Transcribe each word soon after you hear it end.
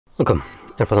Welcome.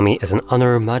 In front of me is an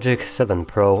HONOR Magic7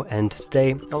 Pro, and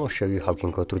today I will show you how you can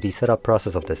go through the setup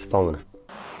process of this phone.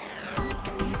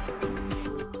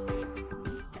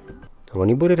 When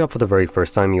you boot it up for the very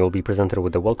first time, you will be presented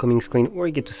with the welcoming screen where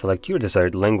you get to select your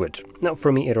desired language. Now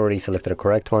for me, it already selected a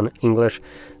correct one, English,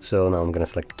 so now I'm going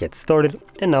to select Get Started,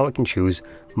 and now I can choose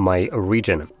my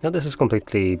region. Now this is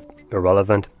completely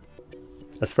irrelevant.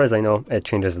 As far as I know, it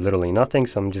changes literally nothing,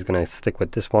 so I'm just going to stick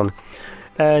with this one.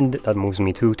 And that moves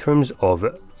me to Terms of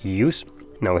Use.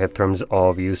 Now we have Terms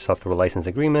of Use, Software License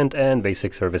Agreement, and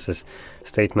Basic Services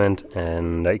Statement.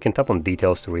 And you can tap on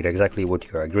Details to read exactly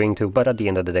what you're agreeing to. But at the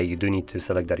end of the day, you do need to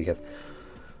select that you have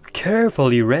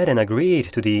carefully read and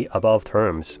agreed to the above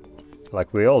terms.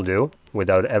 Like we all do,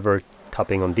 without ever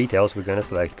tapping on Details, we're going to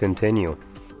select Continue.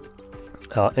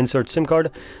 Insert SIM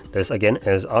card. This again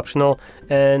is optional,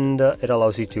 and it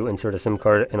allows you to insert a SIM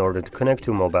card in order to connect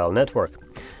to mobile network.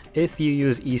 If you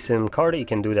use eSIM card, you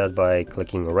can do that by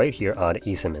clicking right here on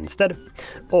eSIM instead,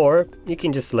 or you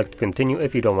can just select Continue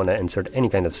if you don't want to insert any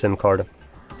kind of SIM card,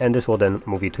 and this will then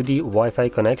move you to the Wi-Fi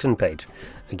connection page.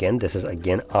 Again, this is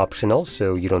optional,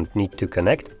 so you don't need to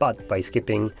connect, but by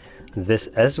skipping this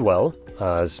as well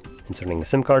as inserting a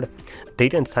SIM card,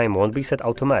 date and time won't be set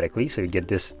automatically, so you get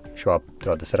this show up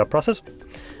throughout the setup process.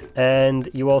 And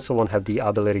you also won't have the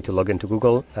ability to log into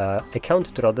Google account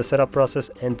throughout the setup process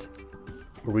and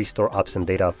restore apps and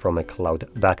data from a cloud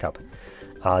backup.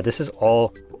 This is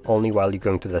all only while you're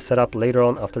going to the setup. Later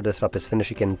on, after the setup is finished,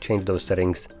 you can change those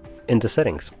settings in the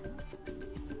settings.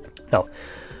 Now,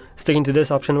 sticking to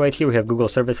this option right here, we have Google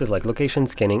services like location,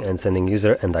 scanning, and sending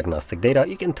user and diagnostic data.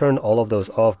 You can turn all of those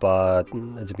off, but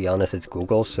let's be honest, it's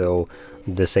Google, so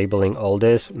disabling all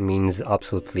this means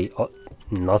absolutely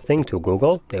nothing to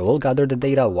Google. They will gather the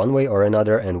data one way or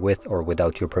another, and with or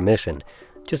without your permission.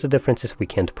 Just the difference is we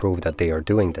can't prove that they are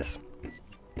doing this.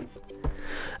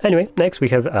 Anyway, next we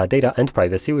have data and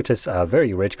privacy, which is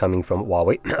very rich coming from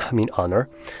Huawei, I mean HONOR,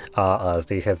 as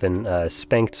they have been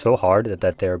spanked so hard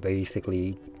that they're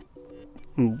basically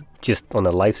just on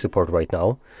a life support right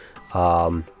now.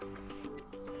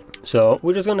 So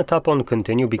we're just going to tap on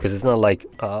Continue because it's not like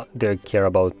they care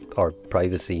about our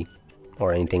privacy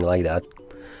or anything like that.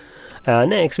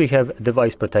 Next we have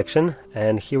device protection,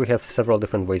 and here we have several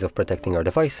different ways of protecting our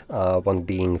device, one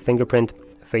being fingerprint,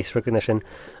 face recognition,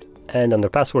 and under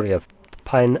password we have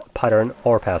PIN, pattern,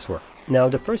 or password. Now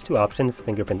the first two options,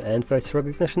 fingerprint and face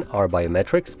recognition, are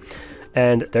biometrics,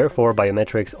 and therefore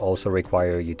biometrics also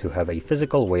require you to have a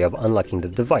physical way of unlocking the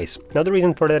device. Now the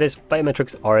reason for that is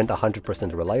biometrics aren't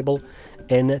 100% reliable.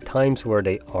 In times where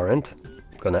they aren't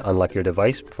gonna unlock your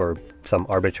device for some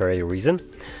arbitrary reason,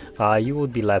 you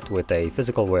would be left with a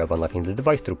physical way of unlocking the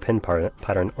device through PIN,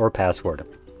 pattern, or password,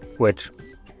 which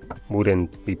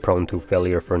wouldn't be prone to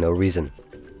failure for no reason.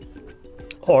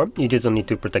 Or you just don't need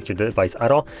to protect your device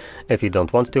at all if you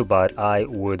don't want to, but I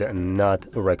would not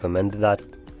recommend that.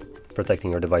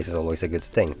 Protecting your device is always a good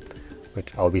thing,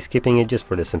 which I'll be skipping it just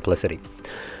for the simplicity.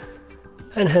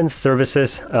 Enhanced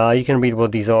services, you can read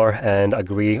what these are and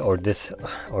agree or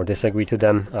disagree to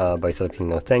them by selecting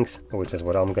no thanks, which is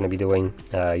what I'm going to be doing.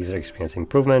 User experience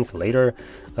improvements later,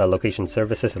 location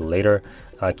services later,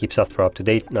 keep software up to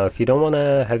date. Now if you don't want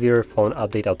to have your phone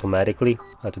update automatically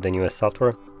to the newest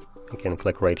software, you can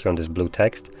click right here on this blue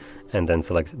text and then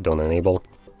select don't enable.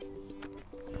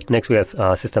 Next we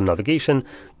have system navigation,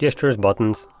 gestures,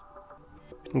 buttons.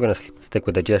 I'm going to stick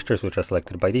with the gestures, which are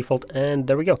selected by default, and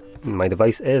there we go. My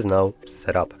device is now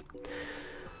set up.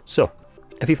 So,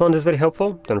 if you found this very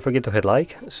helpful, don't forget to hit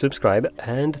like, subscribe,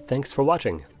 and thanks for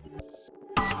watching.